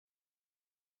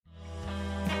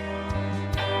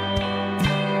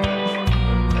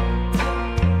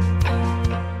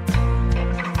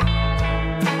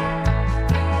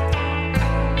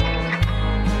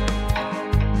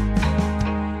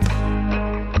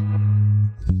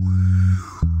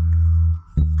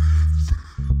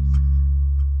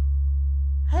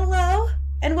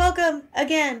Welcome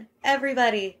again,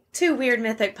 everybody, to Weird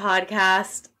Mythic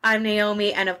Podcast. I'm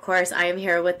Naomi, and of course, I am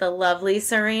here with the lovely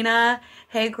Serena.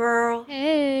 Hey, girl.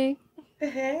 Hey.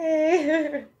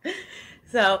 Hey.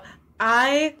 So,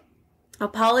 I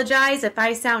apologize if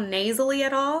I sound nasally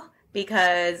at all,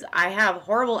 because I have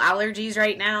horrible allergies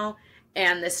right now,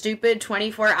 and the stupid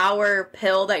 24-hour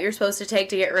pill that you're supposed to take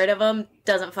to get rid of them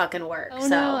doesn't fucking work. Oh,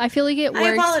 no. I feel like it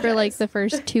works for, like, the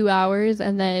first 2 hours,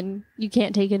 and then you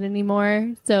can't take it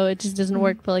anymore, so it just doesn't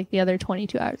work for, like, the other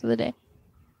 22 hours of the day.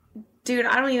 Dude,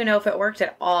 I don't even know if it worked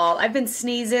at all. I've been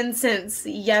sneezing since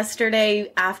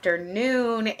yesterday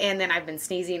afternoon, and then I've been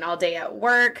sneezing all day at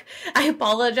work. I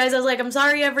apologize. I was like, I'm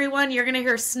sorry, everyone. You're going to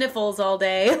hear sniffles all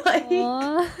day.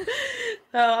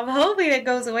 So I'm hoping it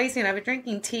goes away soon. I've been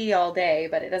drinking tea all day,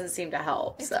 but it doesn't seem to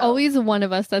help. It's always one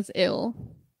of us that's ill.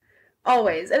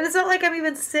 Always. And it's not like I'm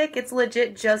even sick. It's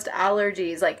legit just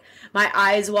allergies. Like, my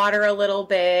eyes water a little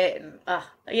bit, and,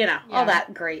 all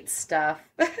that great stuff.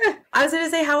 I was going to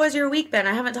say, how has your week been?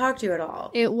 I haven't talked to you at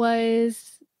all. It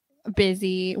was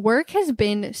busy. Work has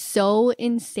been so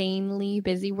insanely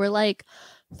busy. We're, like,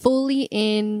 fully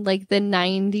in, like, the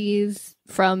 90s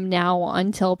from now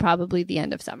on till probably the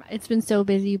end of summer. It's been so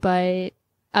busy, but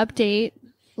update.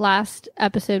 Last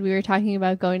episode, we were talking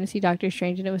about going to see Doctor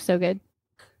Strange, and it was so good.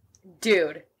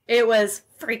 Dude, it was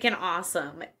freaking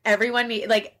awesome. Everyone,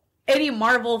 any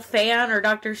Marvel fan or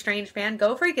Doctor Strange fan,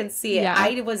 go freaking see it. Yeah.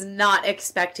 I was not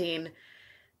expecting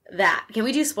that. Can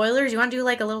we do spoilers? You want to do,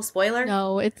 like, a little spoiler?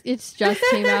 No, it's just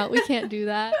came out. We can't do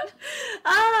that.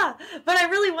 But I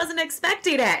really wasn't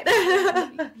expecting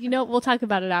it. We'll talk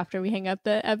about it after we hang up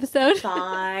the episode.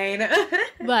 Fine.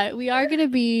 But we are going to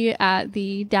be at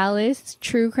the Dallas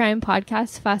True Crime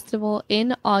Podcast Festival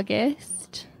in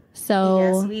August. So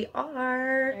yes, we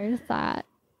are. There's that.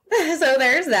 So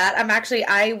there's that.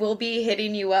 I will be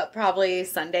hitting you up probably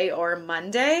Sunday or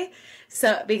Monday.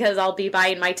 So, because I'll be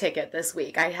buying my ticket this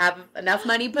week. I have enough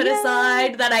money put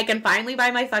aside that I can finally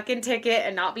buy my fucking ticket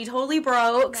and not be totally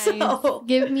broke. Nice. So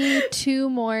give me 2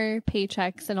 more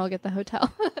paychecks and I'll get the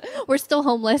hotel. We're still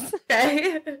homeless.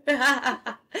 Okay.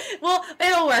 Well,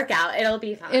 it'll work out. It'll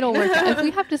be fine. It'll work out. If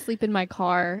we have to sleep in my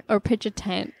car or pitch a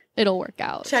tent, it'll work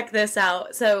out. Check this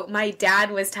out. So my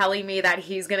dad was telling me that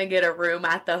he's going to get a room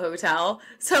at the hotel.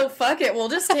 So fuck it. We'll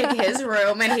just take his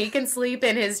room and he can sleep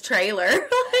in his trailer.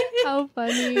 How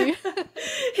funny.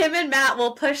 Him and Matt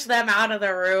will push them out of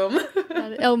the room.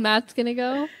 Oh, Matt's going to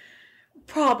go?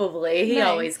 Probably. He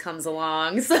always comes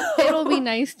along. So it'll be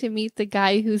nice to meet the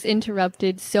guy who's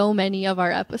interrupted so many of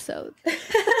our episodes.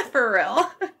 For real.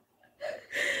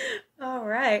 All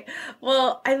right.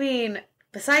 Well,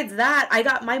 besides that, I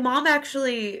got my mom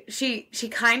actually, she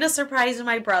kind of surprised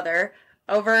my brother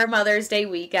over Mother's Day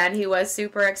weekend. He was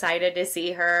super excited to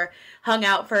see her, hung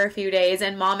out for a few days,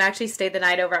 and Mom actually stayed the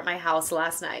night over at my house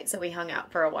last night, so we hung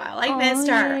out for a while. I missed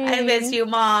her. Yay. I missed you,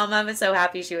 Mom. I'm so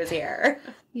happy she was here.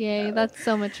 Yay, that's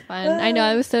so much fun. I know,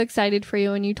 I was so excited for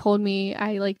you when you told me.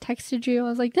 I, texted you. I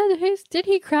was like, did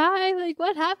he cry? Like,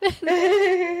 what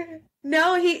happened?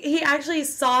 No, he actually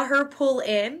saw her pull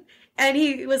in, and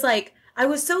he was like, I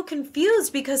was so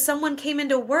confused because someone came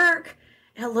into work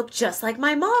and it looked just like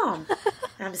my mom.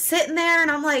 And I'm sitting there and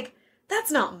I'm like,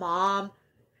 that's not Mom.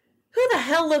 Who the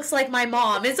hell looks like my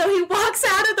mom? And so he walks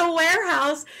out of the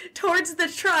warehouse towards the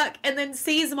truck and then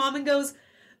sees Mom and goes,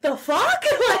 the fuck?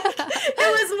 It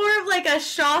was more of like a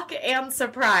shock and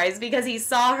surprise because he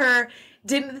saw her,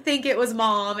 didn't think it was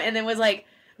Mom, and then was like,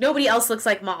 nobody else looks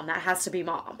like Mom. That has to be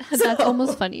Mom. That's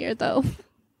almost funnier though.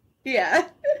 Yeah.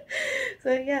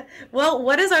 So, yeah. Well,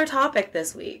 what is our topic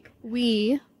this week?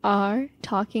 We are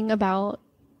talking about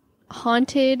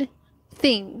haunted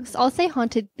things. I'll say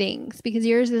haunted things because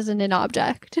yours isn't an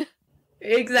object.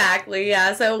 Exactly,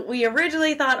 yeah. So we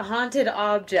originally thought haunted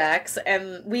objects,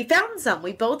 and we found some.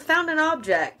 We both found an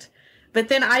object. But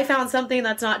then I found something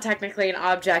that's not technically an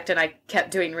object, and I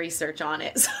kept doing research on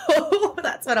it. So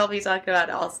that's what I'll be talking about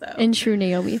also. In true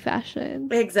Naomi fashion.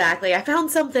 Exactly. I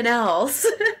found something else.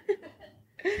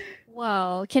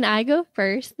 Well, can I go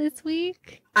first this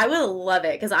week? I would love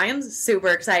it, because I am super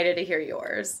excited to hear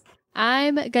yours.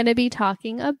 I'm going to be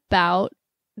talking about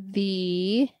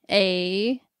a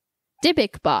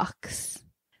dybbuk box.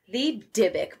 The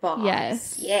dybbuk box.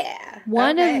 Yes. Yeah.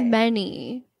 One of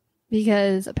many.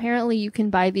 Because apparently you can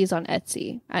buy these on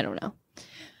Etsy. I don't know.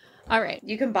 All right.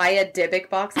 You can buy a dybbuk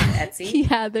box on Etsy?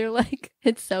 Yeah, they're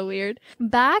it's so weird.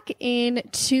 Back in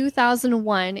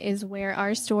 2001 is where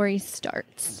our story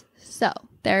starts. So,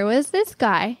 there was this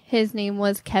guy. His name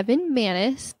was Kevin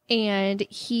Manis, and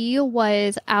he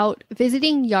was out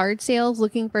visiting yard sales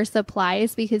looking for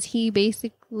supplies because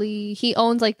he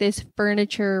owns like this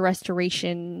furniture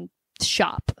restoration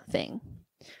shop thing.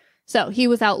 So he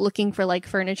was out looking for like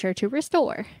furniture to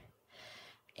restore.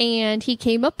 And he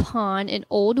came upon an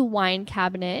old wine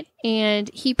cabinet, and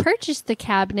he purchased the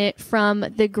cabinet from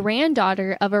the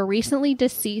granddaughter of a recently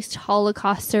deceased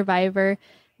Holocaust survivor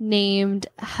named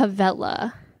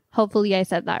Havela. Hopefully I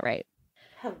said that right.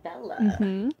 Havela.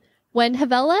 Mm-hmm. When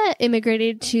Havela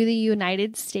immigrated to the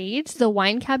United States, the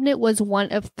wine cabinet was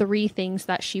one of 3 things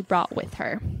that she brought with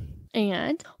her.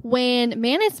 And when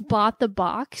Manis bought the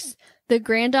box, the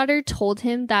granddaughter told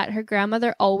him that her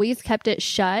grandmother always kept it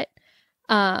shut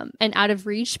and out of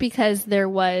reach because there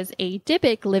was a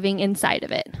dybbuk living inside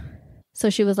of it. So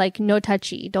she was like, no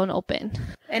touchy, don't open.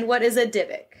 And what is a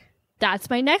dybbuk? That's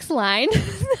my next line.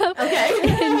 Okay.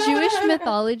 In Jewish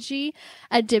mythology,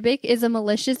 a dybbuk is a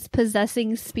malicious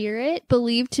possessing spirit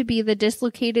believed to be the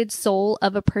dislocated soul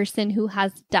of a person who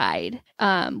has died.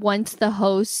 It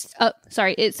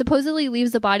supposedly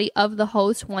leaves the body of the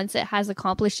host once it has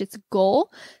accomplished its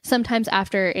goal, sometimes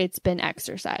after it's been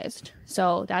exorcised.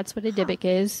 So that's what a dybbuk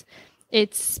is.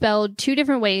 It's spelled 2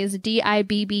 different ways,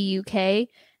 Dibbuk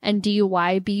and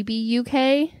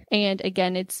Dybbuk, and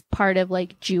again, it's part of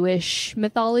like Jewish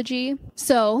mythology.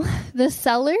 So the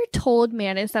seller told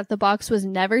Manis that the box was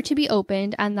never to be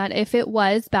opened and that if it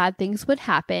was, bad things would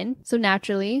happen. So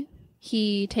naturally,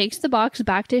 he takes the box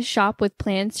back to his shop with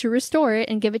plans to restore it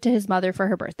and give it to his mother for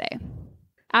her birthday.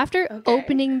 After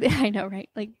opening, I know, right?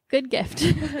 Like, good gift.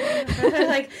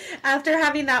 Like, after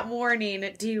having that warning,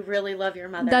 do you really love your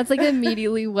mother? That's like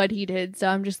immediately what he did. So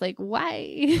I'm just like,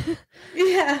 why?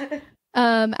 Yeah.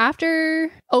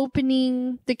 After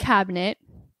opening the cabinet,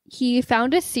 he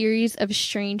found a series of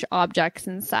strange objects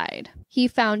inside. He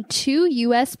found 2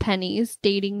 U.S. pennies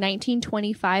dating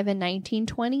 1925 and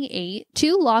 1928,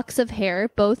 2 locks of hair,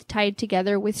 both tied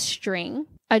together with string,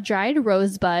 a dried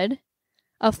rosebud,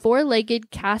 a 4-legged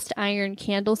cast iron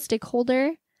candlestick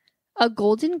holder, a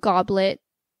golden goblet,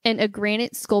 and a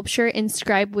granite sculpture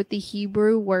inscribed with the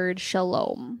Hebrew word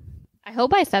shalom. I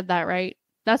hope I said that right.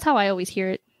 That's how I always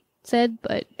hear it said,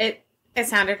 but... It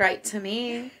sounded right to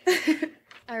me.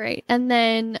 All right. And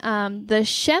then the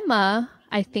Shema,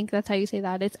 I think that's how you say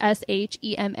that. It's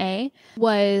Shema,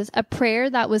 was a prayer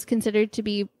that was considered to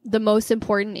be the most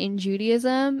important in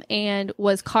Judaism and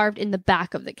was carved in the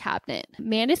back of the cabinet.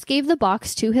 Manis gave the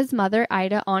box to his mother,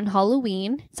 Ida, on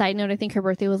Halloween. Side note, I think her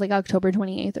birthday was like October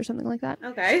 28th or something like that.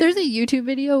 Okay. There's a YouTube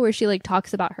video where she like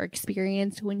talks about her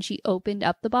experience when she opened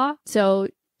up the box. So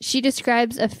she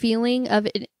describes a feeling of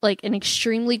like an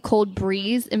extremely cold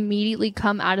breeze immediately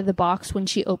come out of the box when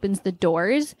she opens the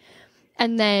doors.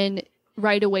 And then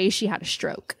right away, she had a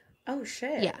stroke. Oh,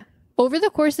 shit. Yeah. Over the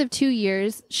course of 2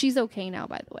 years, she's okay now,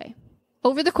 by the way.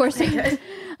 Over the course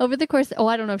oh,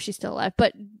 I don't know if she's still alive,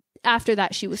 but after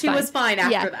that, she was fine. She was fine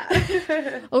after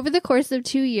that. Over the course of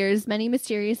 2 years, many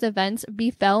mysterious events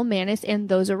befell Manis and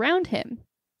those around him.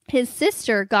 His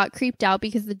sister got creeped out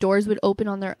because the doors would open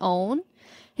on their own.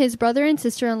 His brother and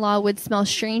sister-in-law would smell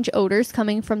strange odors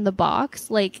coming from the box,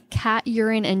 like cat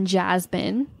urine and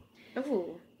jasmine.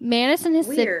 Ooh. Manis and his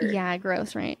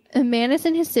gross, right? Manis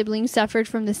and his siblings suffered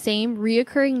from the same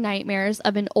reoccurring nightmares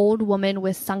of an old woman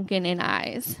with sunken-in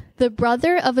eyes. The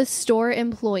brother of a store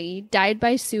employee died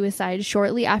by suicide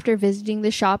shortly after visiting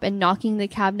the shop and knocking the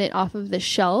cabinet off of the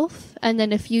shelf. And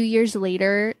then a few years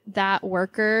later, that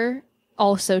worker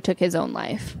also took his own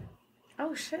life.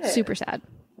 Oh, shit. Super sad.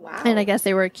 Wow. And I guess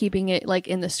they were keeping it like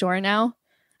in the store now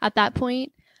at that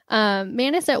point.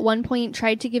 Manis at one point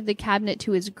tried to give the cabinet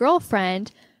to his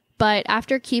girlfriend, but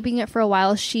after keeping it for a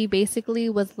while, she basically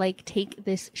was like, take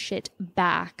this shit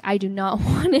back. I do not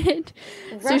want it.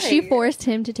 Right. So she forced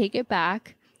him to take it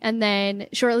back. And then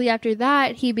shortly after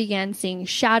that, he began seeing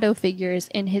shadow figures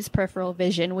in his peripheral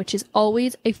vision, which is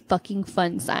always a fucking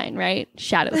fun sign, right?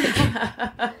 Shadow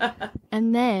figure.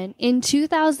 And then in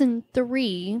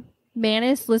 2003,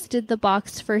 Manis listed the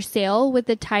box for sale with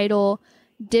the title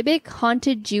Dybbuk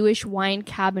Haunted Jewish Wine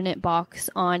Cabinet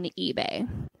Box on eBay.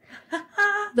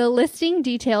 The listing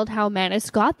detailed how Manis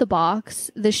got the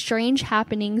box, the strange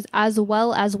happenings, as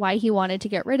well as why he wanted to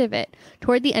get rid of it.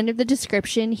 Toward the end of the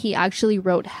description, he actually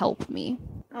wrote, "Help me."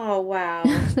 Oh, wow.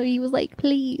 So he was like,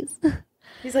 please.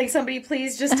 He's like, somebody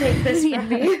please just take this from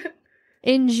me.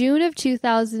 In June of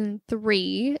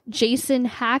 2003, Jason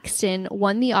Haxton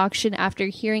won the auction after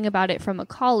hearing about it from a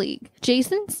colleague.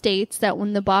 Jason states that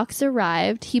when the box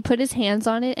arrived, he put his hands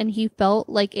on it and he felt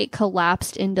like it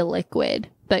collapsed into liquid.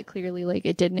 But clearly, like,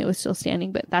 it didn't. It was still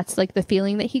standing, but that's, like, the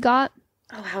feeling that he got.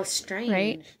 Oh, how strange.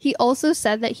 Right? He also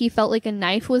said that he felt like a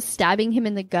knife was stabbing him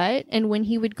in the gut, and when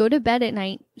he would go to bed at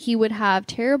night, he would have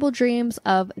terrible dreams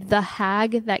of the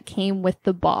hag that came with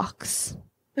the box.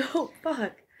 Oh,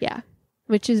 fuck. Yeah.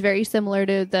 Which is very similar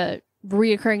to the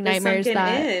reoccurring nightmares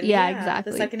that... Yeah,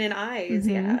 exactly. The sucking in eyes,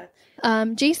 yeah.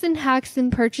 Jason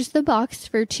Haxton purchased the box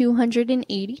for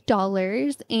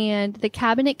 $280, and the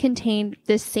cabinet contained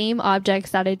the same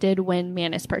objects that it did when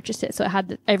Manus purchased it. So it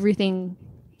had everything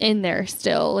in there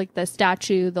still, like the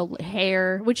statue, the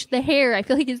hair, which the hair I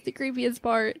feel like is the creepiest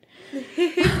part,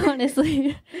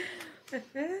 honestly.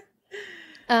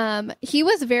 He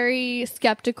was very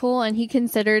skeptical, and he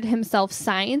considered himself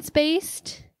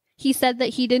science-based. He said that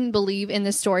he didn't believe in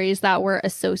the stories that were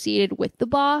associated with the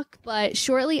box, but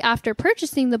shortly after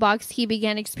purchasing the box, he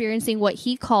began experiencing what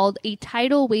he called a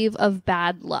tidal wave of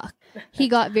bad luck. He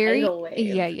got very...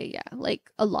 Yeah. Like,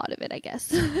 a lot of it, I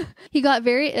guess. He got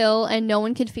very ill, and no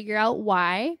one could figure out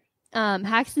why.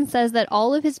 Haxton says that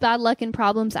all of his bad luck and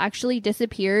problems actually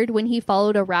disappeared when he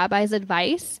followed a rabbi's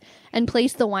advice and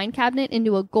placed the wine cabinet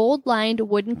into a gold-lined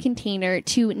wooden container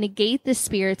to negate the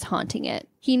spirits haunting it.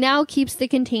 He now keeps the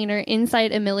container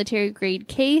inside a military-grade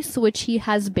case, which he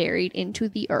has buried into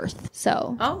the earth.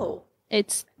 So... Oh.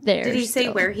 It's there. Did he say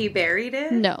where he buried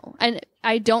it? No. And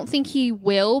I don't think he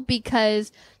will,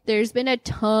 because there's been a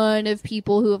ton of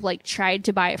people who have like tried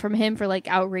to buy it from him for like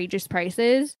outrageous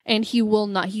prices, and he will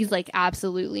not. He's like,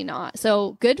 absolutely not.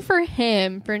 So good for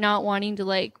him for not wanting to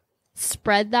like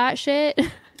spread that shit.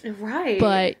 Right.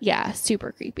 But yeah,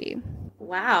 super creepy.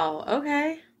 Wow.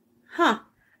 Okay. Huh.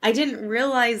 I didn't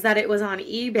realize that it was on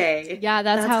eBay. Yeah,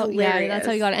 that's how you got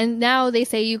it. And now they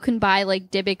say you can buy like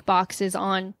dybbuk boxes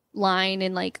online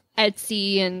and like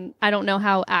Etsy, and I don't know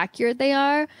how accurate they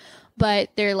are, but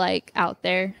they're like out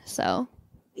there. So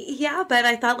yeah, but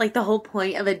I thought like the whole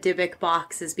point of a dybbuk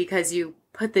box is because you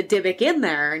put the dybbuk in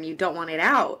there and you don't want it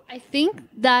out. I think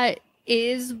that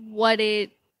is what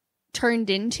it turned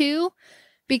into,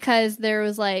 because there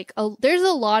was like there's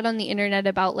a lot on the internet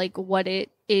about like what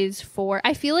it is for.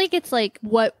 I feel like it's like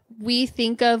what we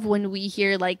think of when we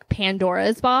hear like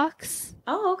Pandora's box.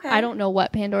 Oh, okay. I don't know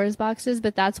what Pandora's box is,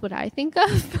 but that's what I think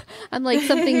of. I'm like,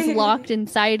 something's locked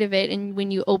inside of it, and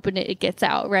when you open it, it gets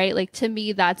out, right? Like, to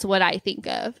me, that's what I think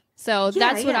of. So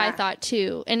that's what I thought,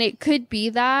 too. And it could be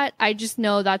that. I just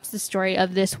know that's the story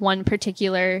of this one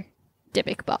particular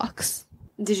dybbuk box.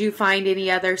 Did you find any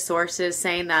other sources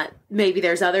saying that maybe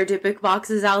there's other dybbuk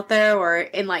boxes out there, or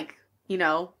in like, you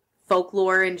know,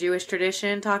 folklore and Jewish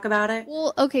tradition talk about it?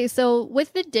 Well, okay, so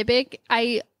with the dybbuk,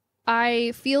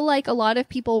 I feel like a lot of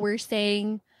people were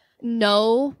saying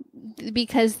no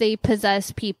because they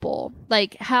possess people.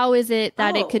 Like, how is it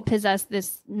that it could possess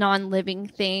this non-living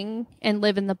thing and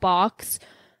live in the box?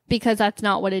 Because that's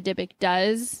not what a dybbuk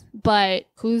does. But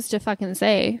who's to fucking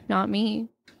say? Not me.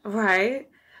 Right.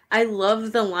 I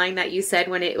love the line that you said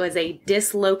when it was a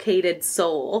dislocated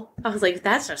soul. I was like,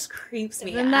 that just creeps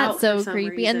me out. And that's so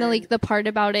creepy. Reason. And then like the part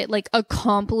about it like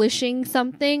accomplishing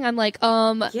something, I'm like,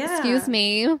 excuse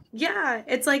me. Yeah,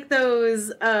 it's like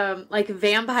those like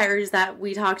vampires that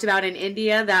we talked about in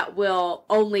India that will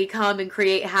only come and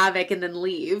create havoc and then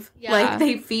leave. Yeah. Like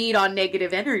they feed on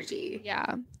negative energy.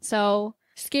 Yeah. So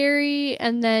scary.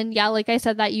 And then yeah, like I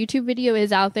said, that YouTube video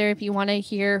is out there if you want to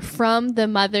hear from the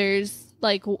mother's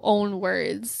like own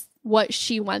words what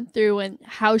she went through and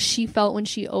how she felt when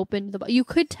she opened the box. You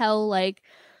could tell like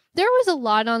there was a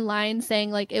lot online saying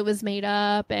like it was made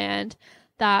up and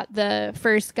that the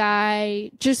first guy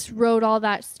just wrote all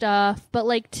that stuff, but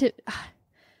like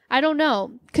I don't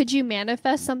know, could you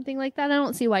manifest something like that? I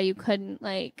don't see why you couldn't.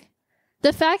 Like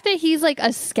the fact that he's like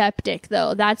a skeptic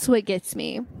though, that's what gets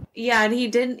me. Yeah, and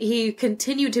he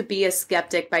continued to be a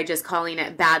skeptic by just calling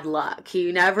it bad luck. He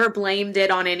never blamed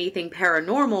it on anything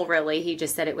paranormal, really. He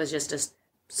just said it was just a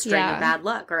string of bad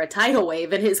luck, or a tidal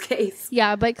wave in his case.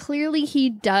 Yeah, but clearly he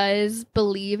does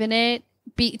believe in it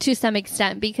to some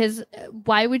extent, because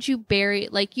why would you bury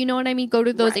it? Like, you know what I mean? Go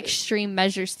to those extreme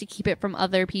measures to keep it from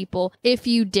other people if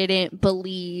you didn't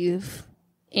believe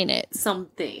in it.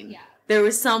 Something. Yeah. There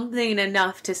was something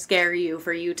enough to scare you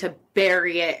for you to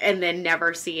bury it and then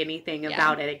never see anything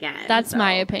about it again. That's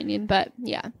my opinion, but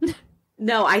yeah.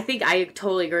 No, I think I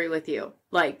totally agree with you.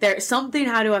 Like, there's something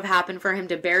had to have happened for him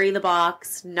to bury the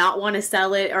box, not want to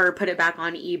sell it or put it back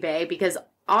on eBay, because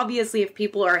obviously if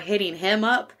people are hitting him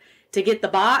up to get the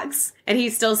box and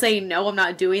he's still saying, no, I'm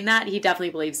not doing that, he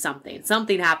definitely believes something.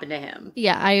 Something happened to him.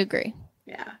 Yeah, I agree.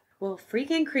 Yeah. Well,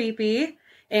 freaking creepy.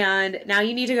 And now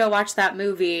you need to go watch that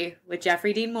movie with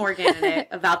Jeffrey Dean Morgan in it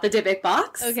about the dybbuk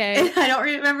box. Okay. And I don't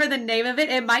remember the name of it.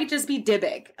 It might just be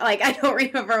dybbuk. Like, I don't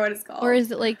remember what it's called. Or is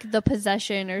it like The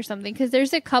Possession or something? Because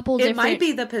there's a couple different... It might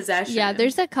be The Possession. Yeah,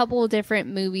 there's a couple different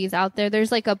movies out there.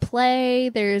 There's like a play.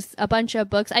 There's a bunch of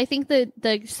books. I think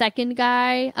the second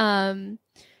guy,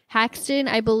 Haxton,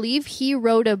 I believe he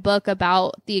wrote a book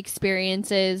about the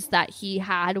experiences that he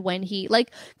had when he,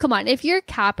 like, come on, if you're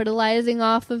capitalizing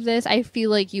off of this, I feel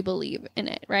like you believe in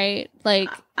it, right? Like,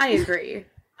 I agree.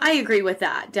 I agree with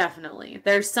that, definitely.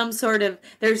 There's some sort of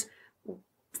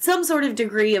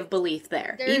degree of belief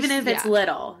there. Even if it's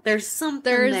little, there's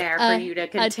something there for you to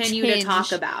continue to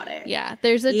talk about it. Yeah,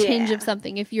 there's a tinge of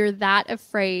something. If you're that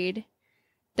afraid,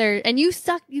 and you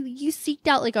seeked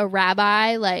out like a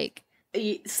rabbi, like,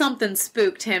 something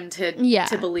spooked him to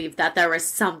believe that there was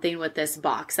something with this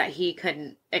box that he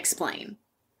couldn't explain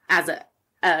as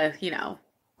I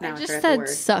just said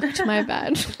sucked, my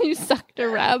bad. You sucked a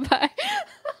rabbi.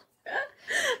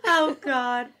 Oh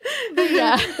God. But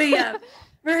yeah,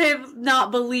 for him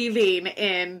not believing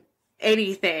in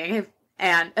anything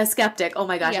and a skeptic. Oh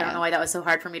my gosh, I don't know why that was so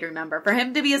hard for me to remember. For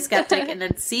him to be a skeptic and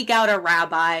then seek out a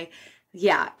rabbi.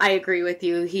 Yeah, I agree with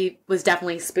you. He was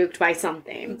definitely spooked by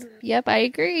something. Yep, I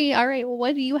agree. All right, well,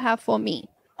 what do you have for me?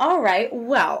 All right,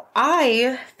 well,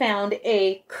 I found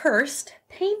a cursed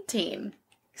painting.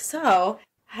 So,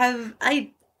 I've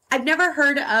never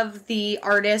heard of the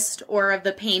artist or of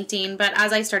the painting, but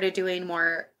as I started doing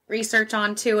more research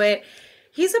onto it,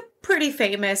 he's a pretty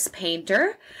famous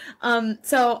painter.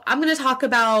 So I'm going to talk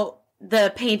about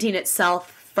the painting itself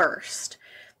first.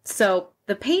 So,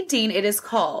 the painting, it is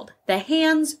called The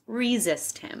Hands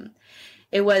Resist Him.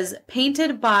 It was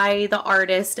painted by the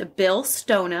artist Bill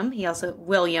Stoneham. He also,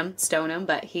 William Stoneham,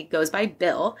 but he goes by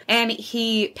Bill. And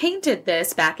he painted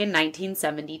this back in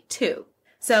 1972.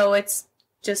 So it's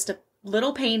just a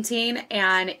little painting,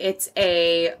 and it's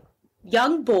a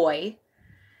young boy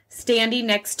standing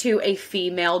next to a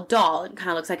female doll. It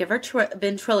kind of looks like a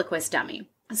ventriloquist dummy.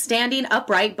 Standing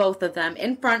upright, both of them,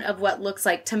 in front of what looks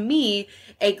like, to me,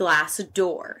 a glass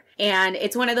door. And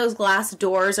it's one of those glass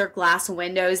doors or glass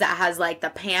windows that has, like, the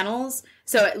panels.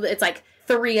 So it's, like,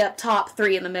 3 up top,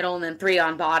 3 in the middle, and then 3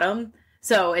 on bottom.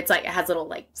 So it's, like, it has little,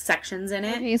 like, sections in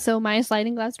it. Okay, so my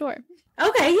sliding glass door.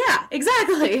 Okay, yeah,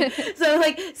 exactly. So,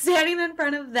 like, standing in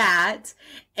front of that,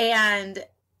 and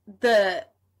the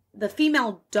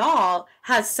female doll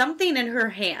has something in her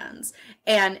hands.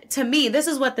 And to me, this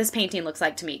is what this painting looks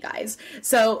like to me, guys.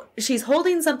 So she's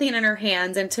holding something in her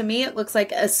hands, and to me it looks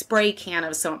like a spray can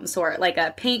of some sort, like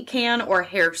a paint can or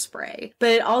hairspray. But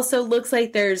it also looks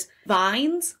like there's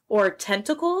vines or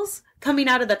tentacles coming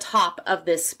out of the top of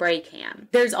this spray can.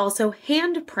 There's also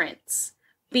handprints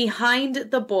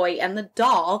behind the boy and the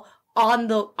doll on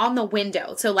the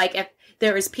window. So, like, if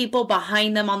there was people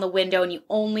behind them on the window and you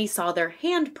only saw their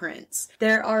handprints.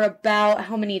 There are about,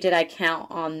 how many did I count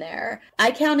on there?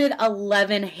 I counted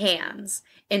 11 hands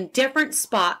in different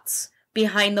spots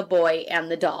behind the boy and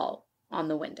the doll on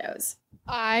the windows.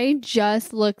 I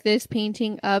just looked this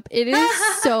painting up. It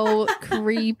is so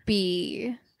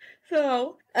creepy.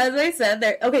 So, as I said,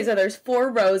 there's 4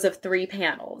 rows of 3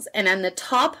 panels. And on the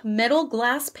top middle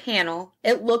glass panel,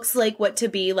 it looks like what to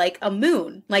be like a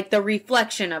moon, like the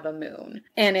reflection of a moon.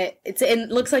 And it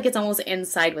looks like it's almost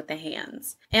inside with the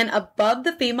hands. And above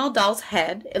the female doll's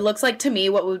head, it looks like to me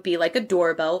what would be like a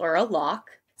doorbell or a lock.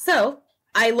 So,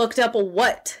 I looked up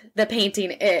what the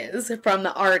painting is from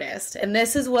the artist, and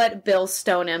this is what Bill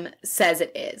Stoneham says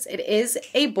it is. It is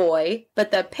a boy,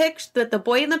 but the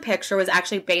boy in the picture was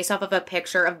actually based off of a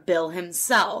picture of Bill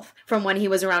himself from when he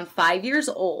was around 5 years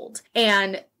old.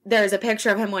 And there's a picture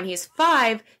of him when he's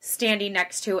 5 standing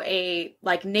next to a,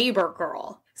 like, neighbor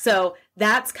girl. So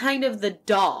that's kind of the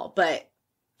doll, but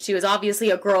she was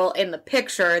obviously a girl in the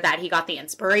picture that he got the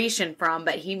inspiration from,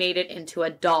 but he made it into a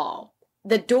doll.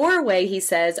 The doorway, he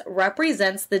says,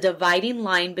 represents the dividing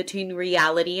line between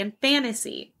reality and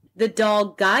fantasy. The doll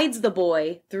guides the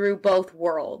boy through both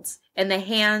worlds, and the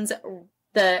hands on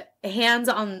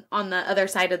the other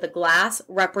side of the glass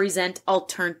represent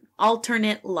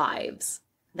alternate lives.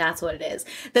 That's what it is.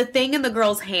 The thing in the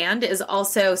girl's hand is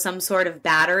also some sort of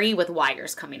battery with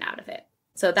wires coming out of it.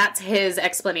 So that's his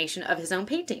explanation of his own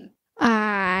painting.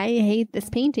 I hate this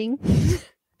painting.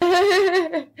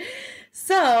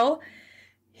 So,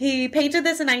 he painted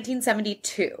this in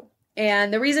 1972.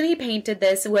 And the reason he painted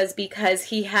this was because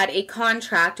he had a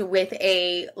contract with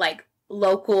a, like,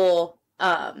 local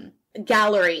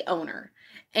gallery owner.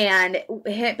 And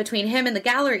between him and the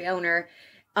gallery owner,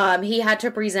 he had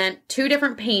to present 2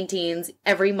 different paintings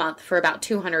every month for about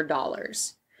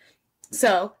 $200.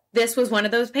 So this was one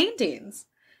of those paintings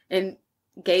and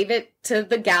gave it to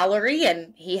the gallery,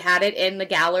 and he had it in the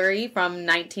gallery from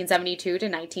 1972 to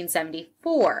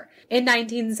 1974. In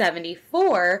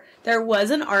 1974, there was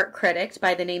an art critic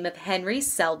by the name of Henry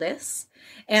Seldis,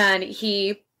 and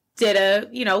he did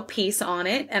a, piece on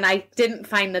it, and I didn't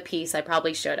find the piece. I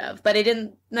probably should have, but it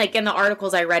didn't, like, in the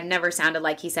articles I read, never sounded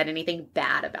like he said anything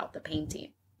bad about the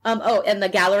painting. And the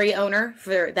gallery owner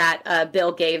for that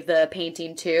Bill gave the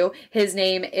painting to, his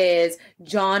name is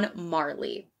John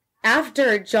Marley.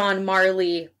 After John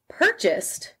Marley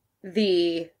purchased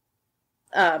the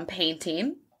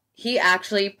painting, he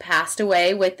actually passed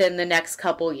away within the next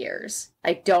couple years.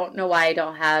 I don't know why I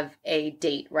don't have a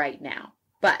date right now,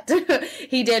 but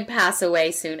he did pass away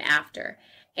soon after.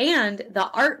 And the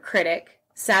art critic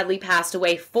sadly passed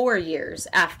away 4 years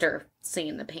after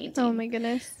seeing the painting. Oh my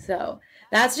goodness. So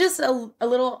that's just a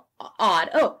little odd.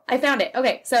 Oh, I found it.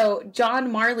 Okay, so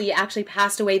John Marley actually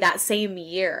passed away that same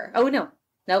year. Oh, no.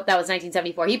 Nope, that was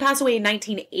 1974. He passed away in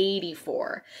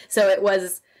 1984. So it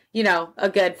was, a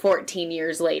good 14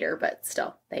 years later, but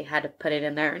still, they had to put it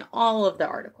in there in all of the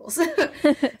articles.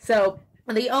 So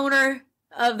the owner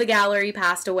of the gallery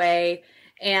passed away,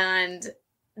 and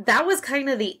that was kind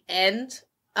of the end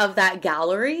of that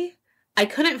gallery. I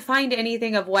couldn't find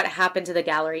anything of what happened to the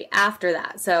gallery after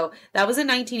that. So that was in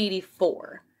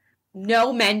 1984.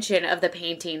 No mention of the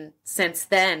painting since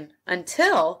then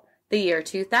until the year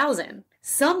 2000.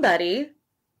 Somebody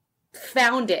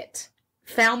found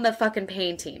the fucking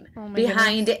painting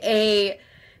behind a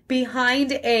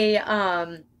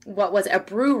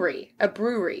brewery,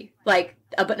 like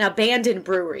an abandoned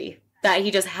brewery that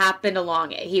he just happened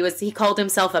along it. He called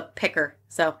himself a picker,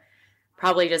 so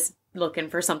probably just looking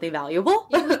for something valuable.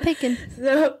 He was picking.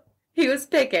 He was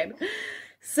picking.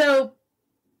 So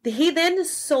he then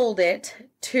sold it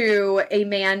to a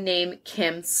man named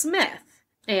Kim Smith.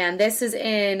 And this is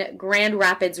in Grand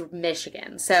Rapids,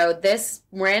 Michigan. So this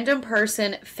random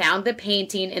person found the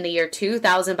painting in the year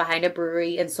 2000 behind a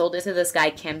brewery and sold it to this guy,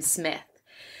 Kim Smith.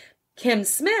 Kim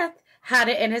Smith had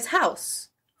it in his house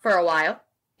for a while,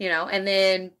 and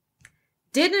then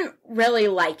didn't really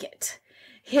like it.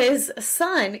 His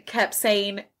son kept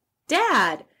saying,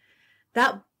 "Dad,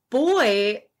 that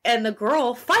boy and the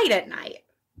girl fight at night."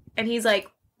 And he's like,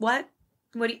 "What?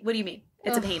 What do you mean?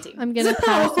 It's a painting." I'm going to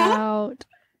pass out.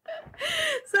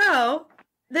 So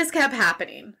this kept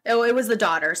happening. Oh, it was the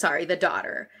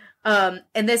daughter.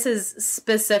 And this is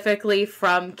specifically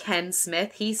from Ken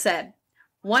Smith. He said,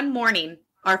 "One morning,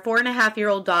 our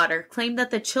 4.5-year-old daughter claimed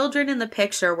that the children in the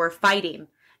picture were fighting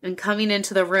and coming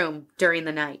into the room during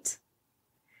the night."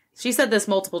 She said this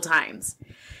multiple times.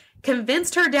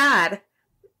 Convinced her dad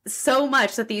so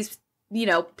much that these,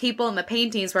 people in the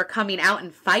paintings were coming out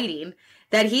and fighting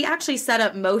that he actually set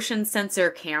up motion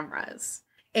sensor cameras.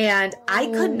 And I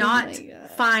could not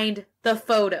find the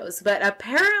photos, but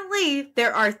apparently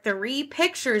there are 3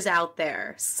 pictures out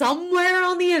there somewhere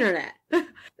on the internet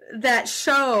that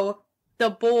show the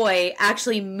boy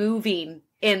actually moving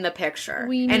in the picture.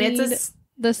 It's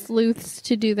the sleuths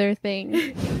to do their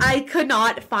thing. I could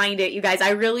not find it, you guys. I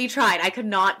really tried. I could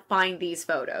not find these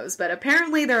photos, but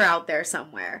apparently they're out there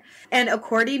somewhere. And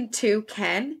according to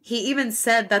Ken, he even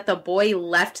said that the boy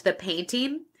left the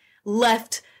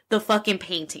fucking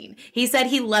painting. He said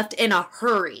he left in a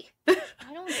hurry.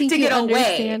 I don't think you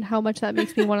understand how much that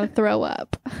makes me want to throw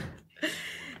up.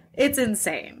 It's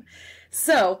insane.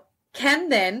 So Kim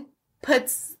then, I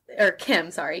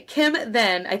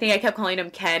think I kept calling him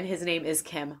Ken. His name is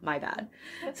Kim. My bad.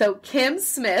 So Kim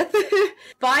Smith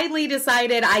finally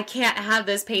decided, I can't have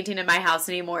this painting in my house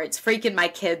anymore. It's freaking my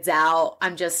kids out.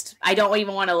 I don't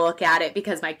even want to look at it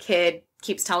because my kid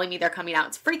keeps telling me they're coming out.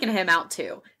 It's freaking him out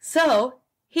too. So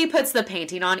he puts the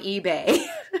painting on eBay.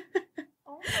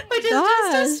 Which is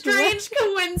just a strange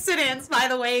coincidence, by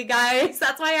the way, guys.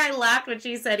 That's why I laughed when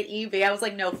she said eBay. I was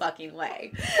like, no fucking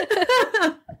way.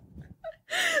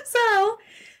 So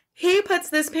he puts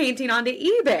this painting onto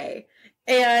eBay,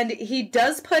 and he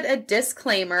does put a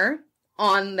disclaimer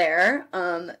on there.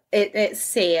 It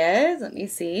says, let me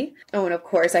see. Oh, and of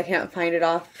course I can't find it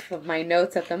off of my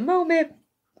notes at the moment.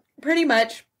 Pretty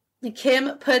much,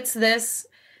 Kim puts this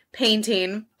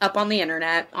painting up on the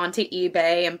internet onto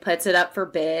eBay and puts it up for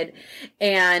bid,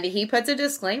 and he puts a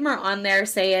disclaimer on there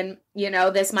saying,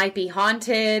 this might be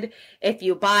haunted. If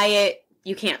you buy it,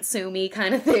 you can't sue me,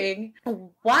 kind of thing.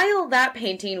 While that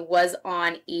painting was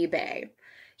on eBay,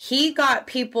 he got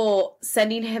people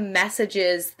sending him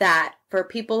messages that for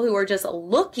people who were just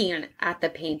looking at the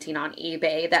painting on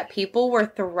eBay, that people were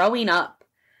throwing up,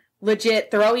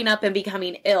 legit throwing up and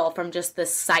becoming ill from just the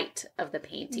sight of the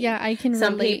painting. Yeah, I can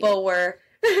Some relate. people were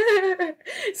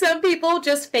Some people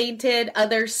just fainted,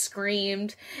 others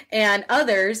screamed, and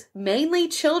others, mainly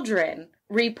children,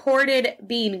 reported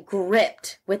being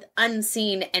gripped with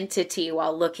unseen entity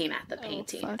while looking at the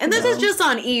painting. And this is just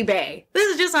on eBay.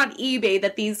 This is just on eBay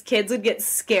that these kids would get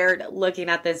scared looking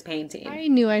at this painting. I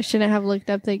knew I shouldn't have looked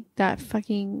up that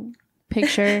fucking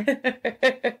picture.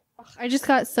 I just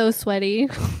got so sweaty.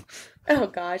 Oh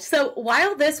gosh. So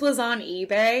while this was on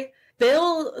eBay,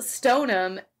 Bill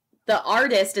Stoneham, the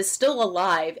artist, is still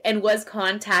alive and was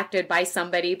contacted by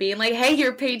somebody being like, hey,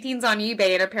 your painting's on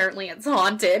eBay and apparently it's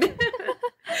haunted.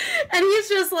 And he's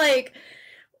just like,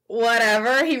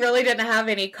 whatever. He really didn't have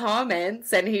any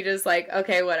comments, and he just like,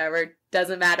 okay, whatever.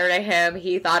 Doesn't matter to him.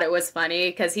 He thought it was funny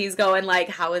because he's going like,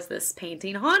 how is this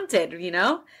painting haunted, you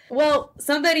know? Well,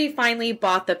 somebody finally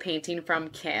bought the painting from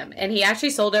Kim, and he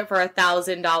actually sold it for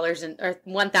 $1,000 or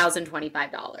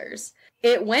 $1,025.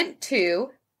 It went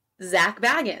to Zach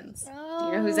Baggins. Do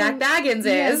you know who Zach Baggins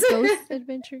is? Ghost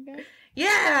adventure guy.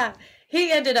 Yeah.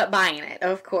 He ended up buying it,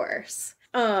 of course.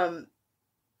 Actually,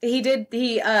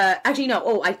 no.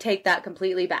 Oh, I take that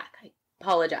completely back. I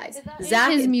apologize. Is that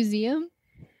Zach, in his museum?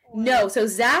 No, so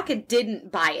Zach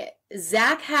didn't buy it.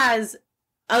 Zach has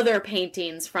other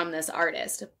paintings from this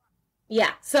artist.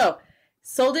 Yeah, so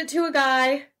sold it to a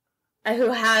guy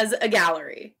who has a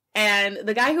gallery. And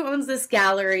the guy who owns this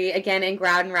gallery, again, in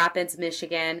Grand Rapids,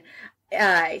 Michigan,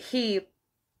 he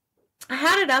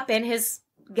had it up in his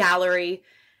gallery.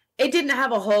 It didn't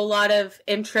have a whole lot of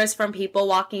interest from people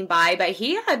walking by, but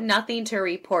he had nothing to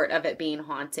report of it being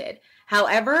haunted.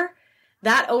 However,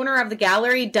 that owner of the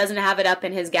gallery doesn't have it up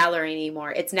in his gallery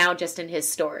anymore. It's now just in his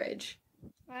storage.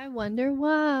 I wonder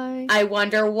why.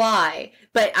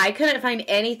 But I couldn't find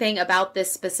anything about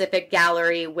this specific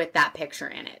gallery with that picture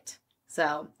in it.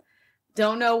 So,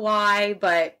 don't know why,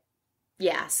 but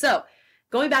yeah. So,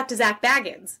 going back to Zach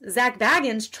Baggins. Zach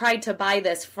Baggins tried to buy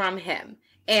this from him.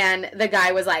 And the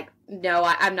guy was like, no,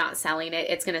 I'm not selling it.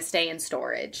 It's going to stay in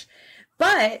storage.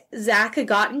 But Zach had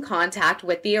got in contact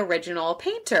with the original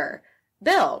painter,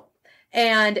 Bill.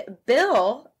 And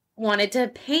Bill wanted to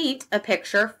paint a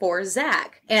picture for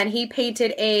Zach. And he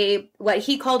painted what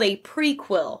he called a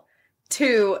prequel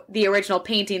to the original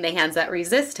painting, The Hands That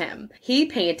Resist Him. He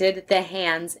painted The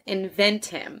Hands Invent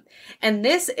Him. And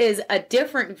this is a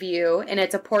different view, and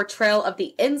it's a portrayal of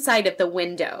the inside of the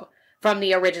window from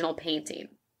the original painting.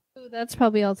 Oh, that's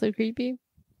probably also creepy.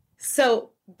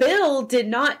 So Bill did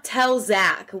not tell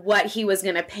Zach what he was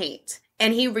going to paint,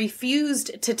 and he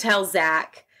refused to tell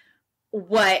Zach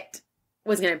what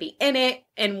was going to be in it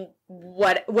and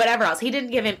whatever else. He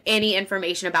didn't give him any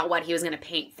information about what he was going to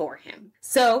paint for him.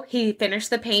 So he finished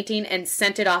the painting and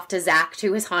sent it off to Zach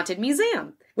to his haunted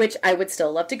museum, which I would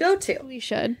still love to go to. We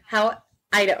should.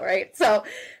 I know, right?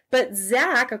 But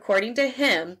Zach, according to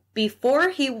him, before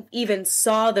he even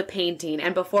saw the painting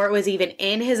and before it was even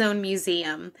in his own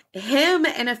museum, him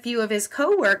and a few of his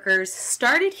coworkers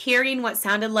started hearing what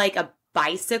sounded like a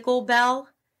bicycle bell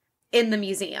in the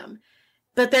museum.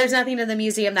 But there's nothing in the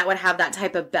museum that would have that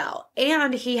type of bell.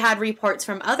 And he had reports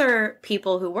from other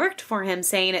people who worked for him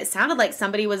saying it sounded like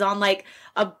somebody was on like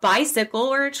a bicycle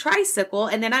or a tricycle,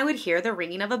 and then I would hear the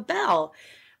ringing of a bell.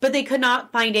 But they could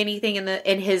not find anything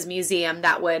in his museum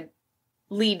that would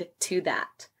lead to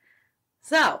that.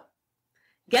 So,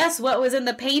 guess what was in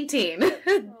the painting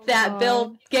that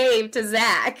Bill gave to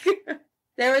Zach?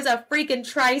 There was a freaking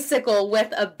tricycle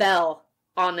with a bell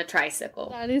on the tricycle.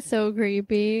 That is so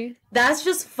creepy. That's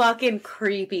just fucking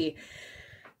creepy.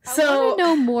 I want to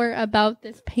know more about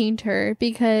this painter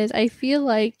because I feel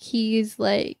like he's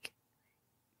like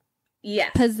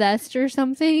possessed or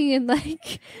something, and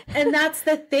that's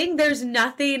the thing. There's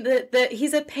nothing that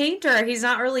he's a painter. He's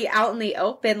not really out in the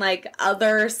open like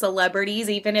other celebrities,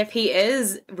 even if he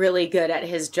is really good at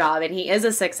his job and he is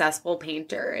a successful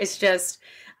painter. It's just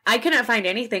I couldn't find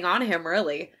anything on him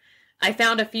really. I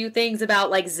found a few things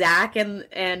about like Zach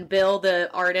and Bill,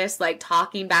 the artist, like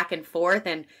talking back and forth,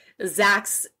 and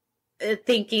Zach's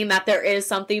thinking that there is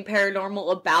something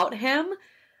paranormal about him.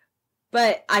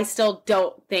 But I still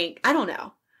don't I don't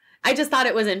know. I just thought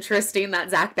it was interesting that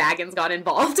Zach Baggins got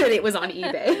involved and it was on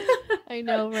eBay. I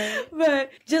know, right? But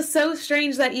just so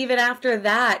strange that even after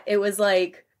that, it was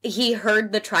like he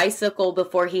heard the tricycle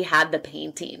before he had the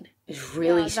painting. It's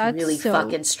really, really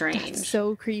fucking strange. That's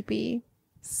so creepy.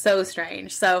 So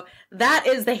strange. So that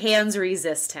is The Hands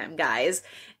Resist Him, guys.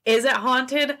 Is it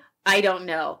haunted? I don't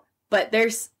know. But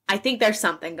I think there's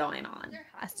something going on. There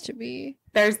has to be.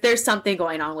 There's something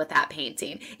going on with that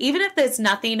painting. Even if there's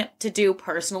nothing to do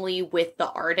personally with the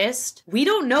artist, we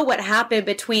don't know what happened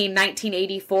between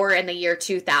 1984 and the year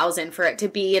 2000 for it to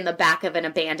be in the back of an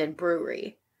abandoned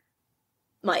brewery.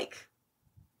 like,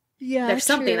 Yeah, there's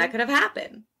something that could have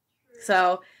happened.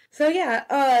 So yeah,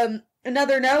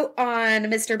 another note on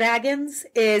Mr. Baggins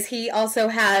is he also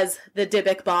has the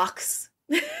dybbuk box.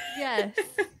 Yes.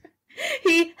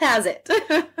 He has it.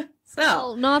 So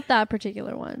Well, not that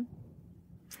particular one.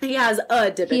 he has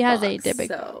a dybbuk box. He has a dybbuk.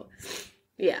 So,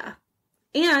 yeah.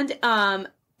 And,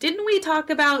 didn't we talk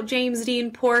about James Dean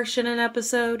Porsche in an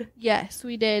episode? Yes,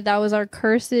 we did. That was our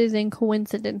Curses and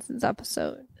Coincidences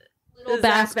episode. Little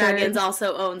Zach bastard. Baggins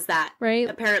also owns that. Right?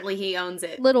 Apparently he owns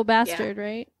it. Little bastard,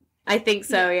 right? I think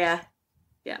so, yeah.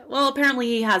 Yeah. Well, apparently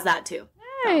he has that too.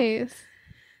 Nice. So,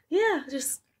 yeah,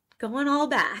 just going all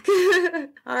back.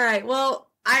 All right. Well,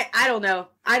 I don't know.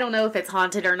 I don't know if it's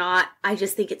haunted or not. I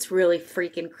just think it's really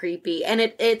freaking creepy. And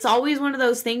it's always one of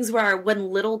those things where when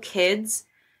little kids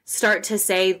start to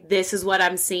say, this is what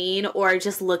I'm seeing, or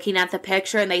just looking at the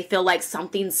picture and they feel like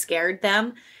something scared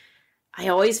them, I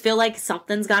always feel like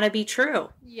something's got to be true.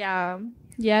 Yeah.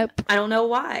 Yep. I don't know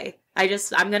why.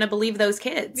 I'm going to believe those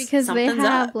kids. Because something's they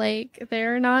have, up. like,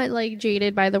 they're not, like,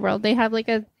 jaded by the world. They have, like,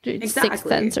 a sixth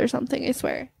sense or something, I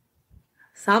swear.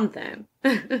 Something.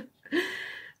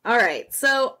 All right.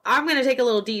 So I'm going to take a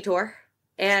little detour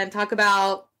and talk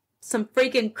about some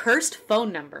freaking cursed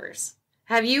phone numbers.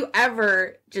 Have you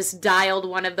ever just dialed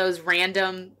one of those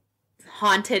random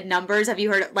haunted numbers? Have you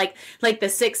heard like the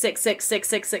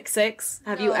 6666666?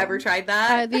 Have you ever tried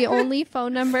that? The only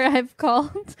phone number I've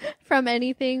called from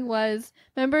anything was,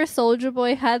 remember Soulja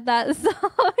Boy had that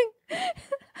song?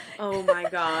 Oh my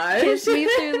gosh. Kiss Me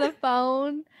Through the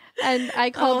Phone. And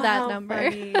I called that number.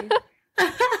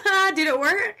 Did it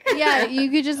work? Yeah,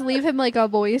 you could just leave him like a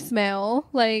voicemail.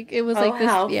 Like it was like this.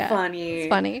 How yeah, funny. It's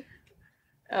funny.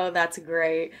 Oh, that's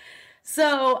great.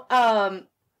 So,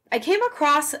 I came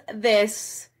across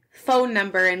this phone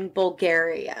number in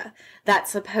Bulgaria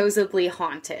that's supposedly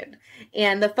haunted.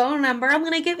 And the phone number, I'm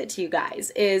going to give it to you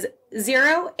guys, is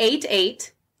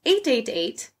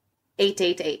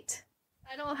 088-888-888.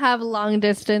 I don't have long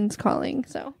distance calling,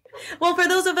 so. Well, for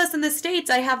those of us in the States,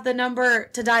 I have the number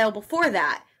to dial before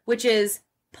that, which is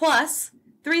plus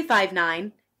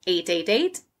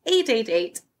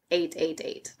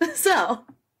 359-888-888-888. So,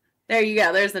 there you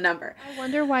go. There's the number. I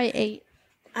wonder why 8.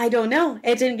 I don't know.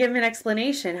 It didn't give me an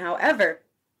explanation. However,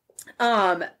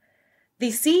 the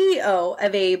CEO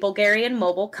of a Bulgarian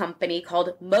mobile company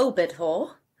called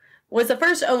Mobitel was the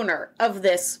first owner of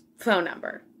this phone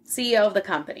number. CEO of the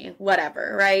company,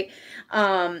 whatever, right?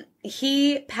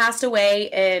 He passed away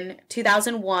in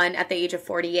 2001 at the age of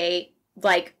 48.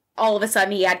 Like, all of a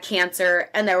sudden he had cancer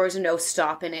and there was no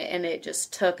stopping it and it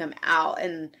just took him out.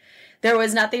 And there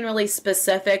was nothing really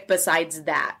specific besides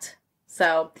that.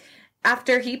 So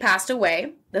after he passed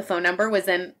away, the phone number was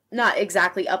then not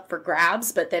exactly up for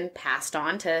grabs, but then passed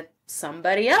on to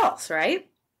somebody else, right?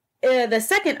 The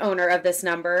second owner of this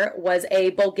number was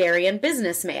a Bulgarian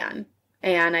businessman.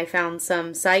 And I found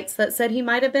some sites that said he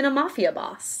might have been a mafia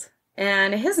boss.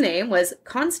 And his name was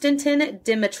Konstantin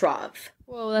Dimitrov.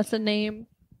 Whoa, that's a name.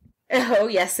 Oh,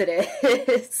 yes, it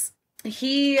is.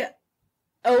 He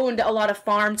owned a lot of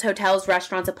farms, hotels,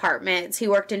 restaurants, apartments. He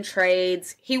worked in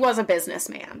trades. He was a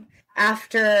businessman.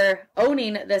 After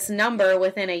owning this number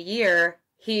within a year,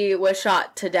 he was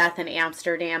shot to death in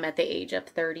Amsterdam at the age of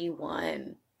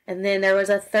 31. And then there was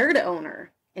a third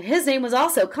owner. And his name was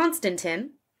also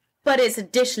Konstantin, but it's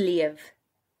Dishliev.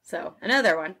 So,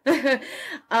 another one.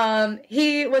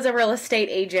 He was a real estate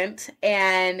agent,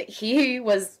 and he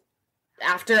was,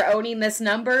 after owning this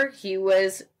number, he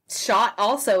was shot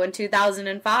also in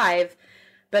 2005,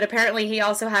 but apparently he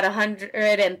also had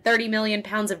 130 million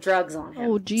pounds of drugs on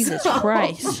him. Oh, Jesus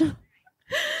Christ.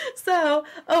 So,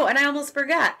 and I almost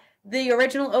forgot. The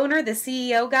original owner, the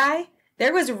CEO guy,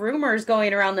 there was rumors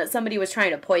going around that somebody was trying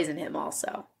to poison him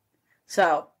also.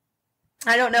 So,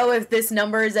 I don't know if this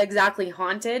number is exactly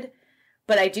haunted,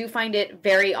 but I do find it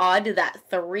very odd that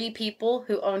 3 people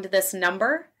who owned this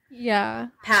number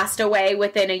passed away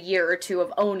within a year or two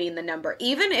of owning the number.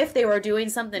 Even if they were doing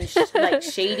something like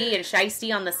shady and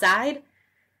shisty on the side,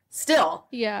 still,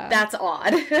 that's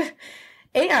odd.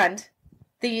 And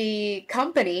the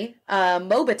company,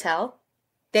 Mobitel,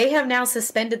 they have now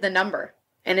suspended the number,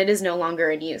 and it is no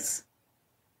longer in use.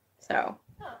 So,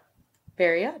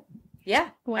 very odd. Yeah,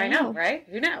 wow. I know, right?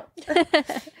 Who knew?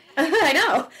 I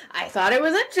know. I thought it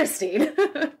was interesting.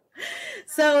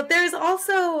 So there's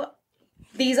also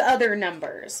these other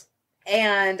numbers.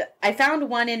 And I found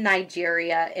one in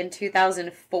Nigeria in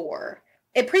 2004.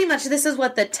 It pretty much, this is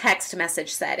what the text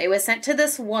message said. It was sent to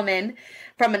this woman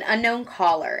from an unknown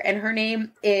caller. And her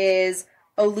name is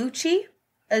Oluchi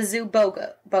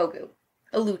Azubogu.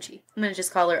 Oluchi. I'm going to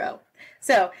just call her O.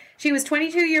 So she was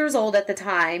 22 years old at the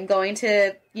time, going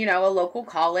to, a local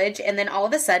college. And then all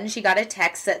of a sudden she got a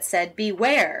text that said,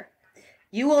 beware,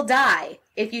 you will die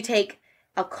if you take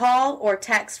a call or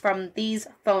text from these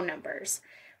phone numbers.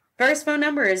 First phone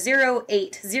number is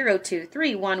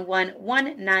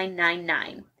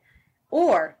 0802-311-1999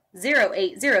 or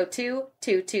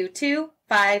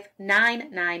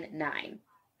 0802-222-5999.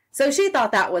 So she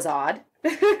thought that was odd.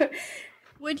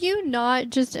 Would you not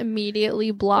just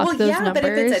immediately block those numbers? But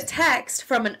if it's a text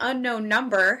from an unknown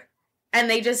number and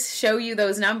they just show you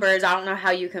those numbers, I don't know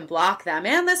how you can block them.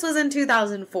 And this was in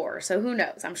 2004, so who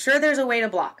knows? I'm sure there's a way to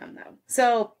block them, though.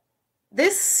 So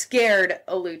this scared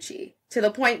Alucci to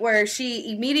the point where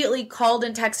she immediately called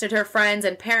and texted her friends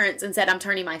and parents and said, I'm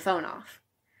turning my phone off.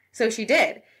 So she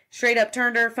did. Straight up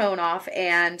turned her phone off,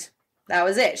 and that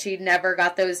was it. She never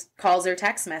got those calls or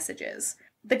text messages.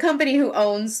 The company who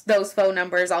owns those phone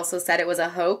numbers also said it was a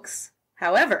hoax.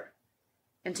 However,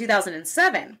 in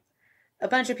 2007, a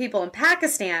bunch of people in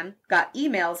Pakistan got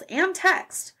emails and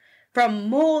text from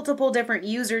multiple different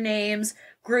usernames,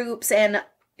 groups, and,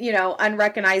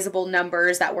 unrecognizable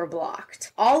numbers that were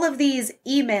blocked. All of these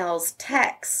emails,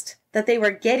 text that they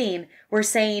were getting were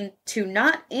saying to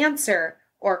not answer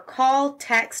or call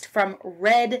text from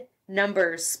red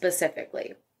numbers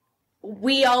specifically.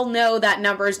 We all know that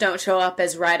numbers don't show up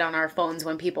as red on our phones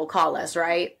when people call us,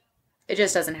 right? It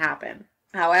just doesn't happen.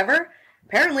 However,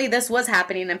 apparently this was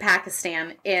happening in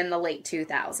Pakistan in the late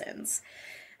 2000s.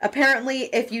 Apparently,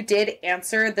 if you did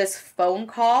answer this phone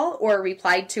call or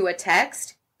replied to a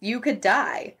text, you could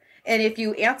die. And if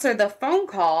you answered the phone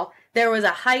call, there was a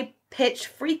high-pitched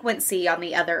frequency on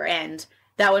the other end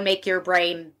that would make your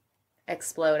brain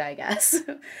explode, I guess.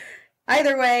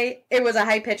 Either way, it was a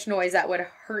high-pitched noise that would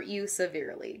hurt you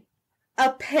severely.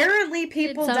 Apparently,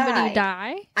 people died. Did somebody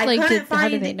die? I couldn't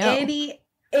find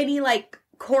any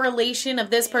correlation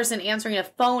of this person answering a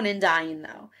phone and dying,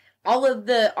 though. All of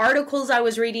the articles I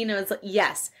was reading, it was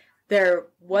yes, there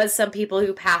was some people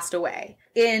who passed away.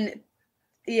 And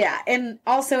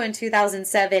also in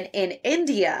 2007 in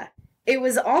India, it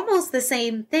was almost the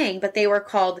same thing, but they were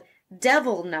called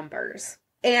devil numbers.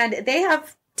 And they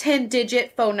have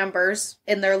 10-digit phone numbers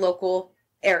in their local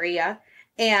area.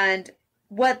 And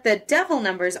what the devil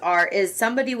numbers are is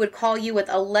somebody would call you with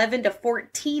 11 to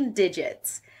 14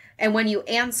 digits. And when you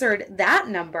answered that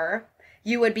number,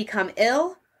 you would become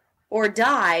ill or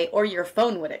die or your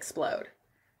phone would explode.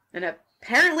 And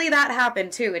apparently that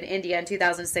happened too in India in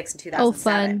 2006 and 2007. Oh,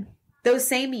 fun. Those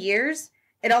same years,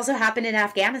 it also happened in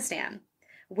Afghanistan,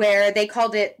 where they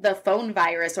called it the phone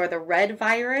virus or the red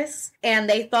virus. And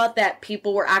they thought that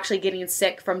people were actually getting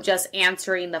sick from just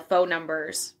answering the phone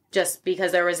numbers just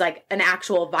because there was an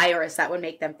actual virus that would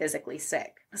make them physically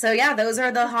sick. So yeah, those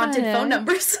are the haunted phone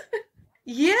numbers.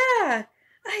 Yeah.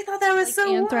 I thought that was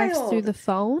so anthrax wild. Through the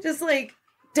phone? Just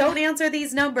don't answer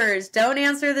these numbers. Don't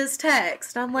answer this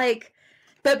text. I'm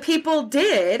but people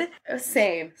did.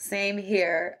 Same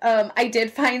here. I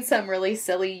did find some really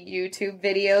silly YouTube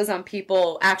videos on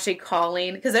people actually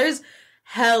calling, because there's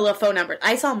hella phone numbers.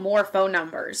 I saw more phone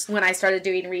numbers when I started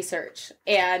doing research,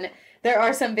 and there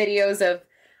are some videos of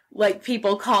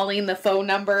people calling the phone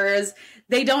numbers.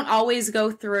 They don't always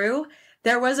go through.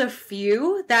 There was a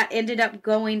few that ended up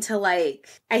going to I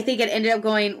think it ended up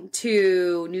going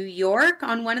to New York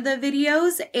on one of the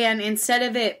videos, and instead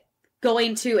of it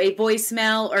going to a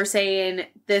voicemail or saying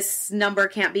this number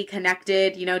can't be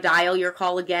connected, dial your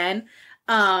call again,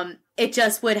 it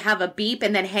just would have a beep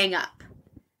and then hang up.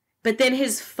 But then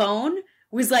his phone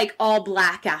was all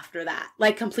black after that,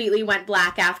 completely went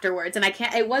black afterwards. And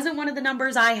it wasn't one of the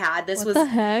numbers I had. This was, what the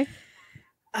heck?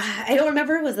 I don't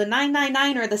remember if it was the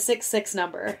 999 or the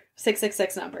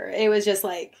 666 number. It was just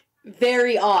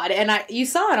very odd. And you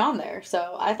saw it on there.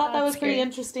 So I thought that was pretty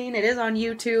interesting. It is on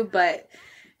YouTube, but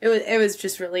it was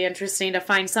just really interesting to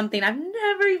find something I've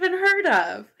never even heard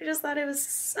of. I just thought it was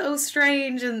so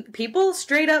strange. And people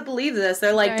straight up believe this.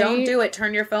 They're like, Don't do it.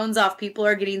 Turn your phones off. People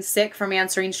are getting sick from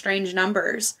answering strange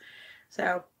numbers.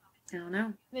 So, I don't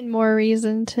know. Even more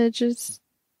reason to just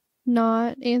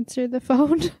not answer the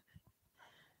phone.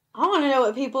 I want to know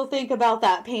what people think about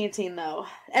that painting, though.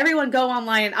 Everyone go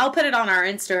online. I'll put it on our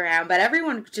Instagram, but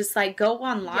everyone just go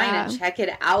online and check it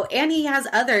out. And he has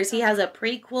others. He has a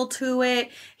prequel to it.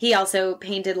 He also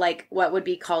painted what would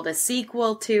be called a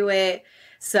sequel to it.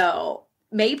 So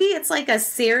maybe it's a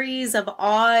series of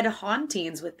odd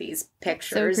hauntings with these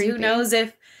pictures. So who knows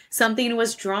if something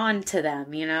was drawn to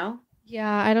them,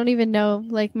 Yeah, I don't even know.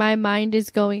 My mind is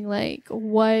going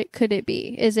what could it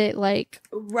be? Is it right?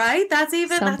 That's a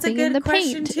good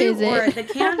question too. Or the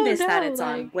canvas that it's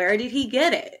on. Where did he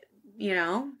get it?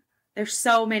 There's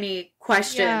so many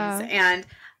questions and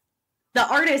the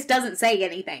artist doesn't say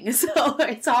anything, so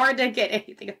it's hard to get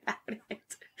anything about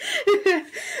it.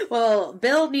 Well,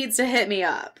 Bill needs to hit me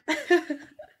up.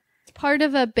 It's part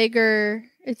of a bigger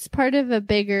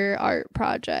art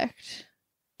project.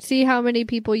 See how many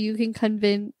people you can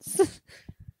convince.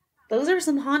 Those are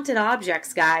some haunted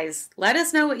objects, guys. Let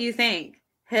us know what you think.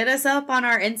 Hit us up on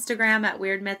our Instagram at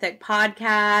Weird Mythic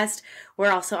Podcast.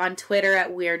 We're also on Twitter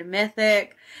at Weird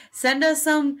Mythic. Send us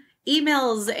some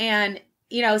emails and,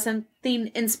 something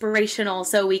inspirational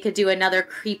so we could do another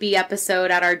creepy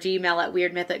episode at our Gmail at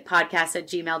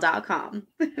weirdmythicpodcast@gmail.com.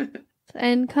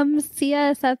 And come see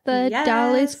us at the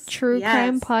Dallas True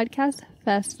Crime Podcast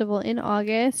Festival in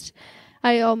August.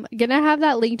 I am gonna have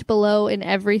that linked below in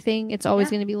everything. It's always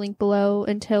gonna be linked below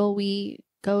until we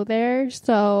go there.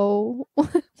 So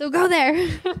go there.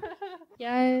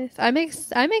 Yes, I'm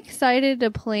excited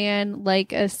to plan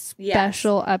like a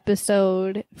special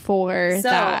episode for that.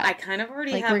 So I kind of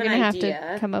already have an idea. We're gonna have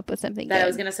to come up with something that good. I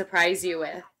was gonna surprise you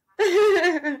with.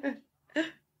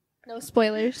 No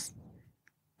spoilers.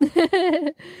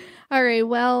 All right.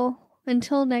 Well,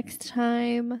 until next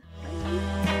time.